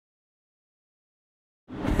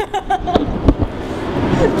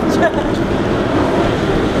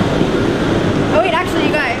Oh wait, actually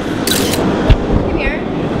you guys, come here.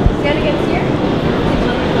 Stand against here.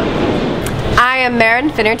 I am Marin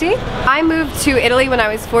Jo Finerty. I moved to Italy when I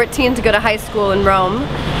was 14 to go to high school in Rome.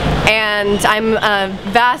 And I'm a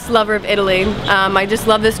vast lover of Italy. I just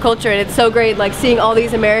love this culture, and it's so great like seeing all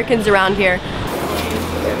these Americans around here.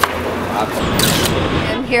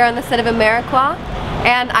 I'm here on the set of AmeriQua,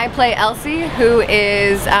 and I play ELSY, who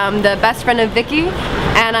is the best friend of Vicky,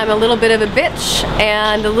 and I'm a little bit of a bitch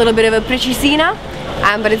and a little bit of a preciousina,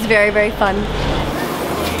 but it's very, very fun.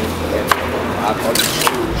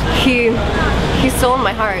 He stole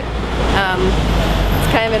my heart. It's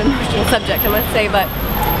kind of an emotional subject, I must say, but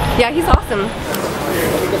yeah, he's awesome.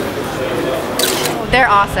 They're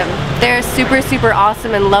awesome. They're super, super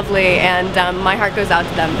awesome and lovely, and my heart goes out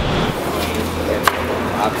to them.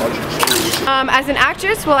 As an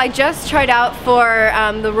actress, well, I just tried out for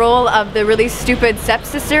the role of the really stupid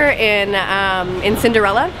stepsister in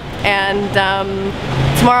Cinderella, and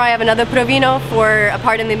tomorrow I have another provino for a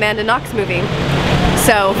part in the Amanda Knox movie.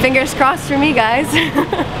 So fingers crossed for me, guys.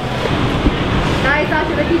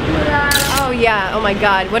 Oh yeah, oh my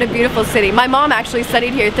god, what a beautiful city. My mom actually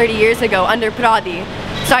studied here 30 years ago under Prodi.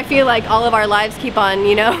 So I feel like all of our lives keep on,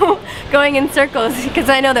 you know, going in circles, because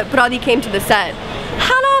I know that Prodi came to the set.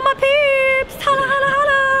 Hello my peeps! Hello, hello,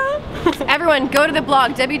 hello! Everyone, go to the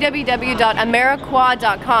blog,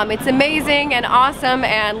 www.ameriqua.com. It's amazing and awesome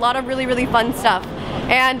and a lot of really, really fun stuff.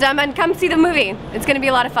 And come see the movie. It's gonna be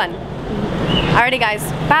a lot of fun. Alrighty guys,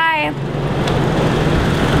 bye!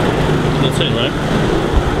 That's it, right?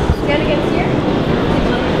 Stand against here.